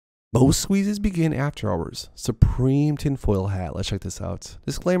Most squeezes begin after hours. Supreme tinfoil hat. Let's check this out.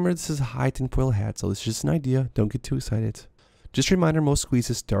 Disclaimer, this is a high tinfoil hat, so it's just an idea. Don't get too excited. Just a reminder, most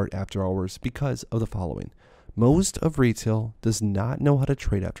squeezes start after hours because of the following. Most of retail does not know how to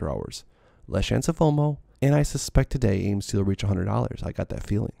trade after hours. Less chance of FOMO, and I suspect today AIMS to reach $100. I got that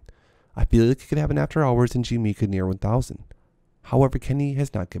feeling. I feel like it could happen after hours and GME could near 1,000. However, Kenny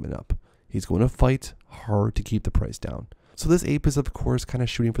has not given up. He's going to fight hard to keep the price down. So this ape is of course kind of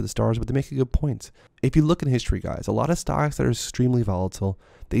shooting for the stars, but they make a good point. If you look in history, guys, a lot of stocks that are extremely volatile,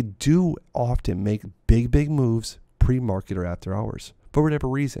 they do often make big moves pre-market or after hours for whatever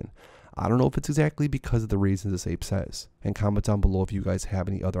reason. I don't know if it's exactly because of the reasons this ape says, and comment down below if you guys have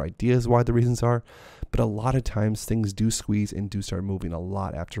any other ideas why the reasons are, but a lot of times things do squeeze and do start moving a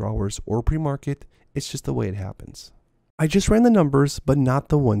lot after hours or pre-market. It's just the way it happens. I just ran the numbers, but not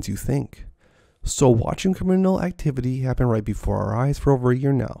the ones you think. So watching criminal activity happen right before our eyes for over a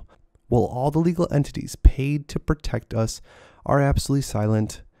year now, while all the legal entities paid to protect us are absolutely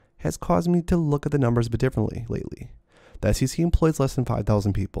silent, has caused me to look at the numbers a bit differently lately. The SEC employs less than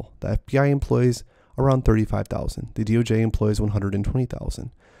 5,000 people. The FBI employs around 35,000. The DOJ employs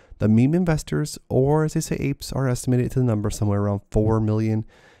 120,000. The meme investors, or as they say apes, are estimated to the number somewhere around 4 million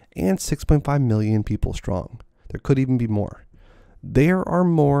and 6.5 million people strong. There could even be more. There are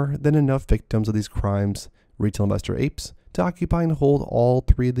more than enough victims of these crimes, retail investor apes, to occupy and hold all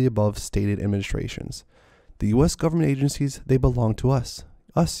three of the above stated administrations. The U.S. government agencies, they belong to us.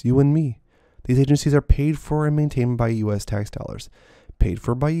 Us, you and me. These agencies are paid for and maintained by U.S. tax dollars. Paid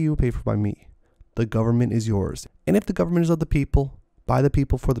for by you, paid for by me. The government is yours. And if the government is of the people, by the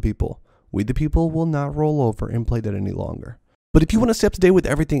people, for the people, we the people will not roll over and play that any longer. But if you want to stay up to date with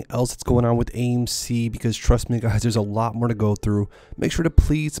everything else that's going on with AMC, because trust me guys, there's a lot more to go through, make sure to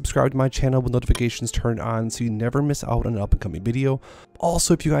please subscribe to my channel with notifications turned on so you never miss out on an up and coming video.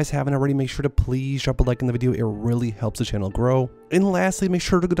 Also, if you guys haven't already, make sure to please drop a like in the video. It really helps the channel grow. And lastly, make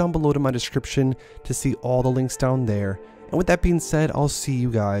sure to go down below to my description to see all the links down there. And with that being said, I'll see you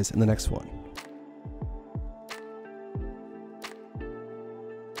guys in the next one.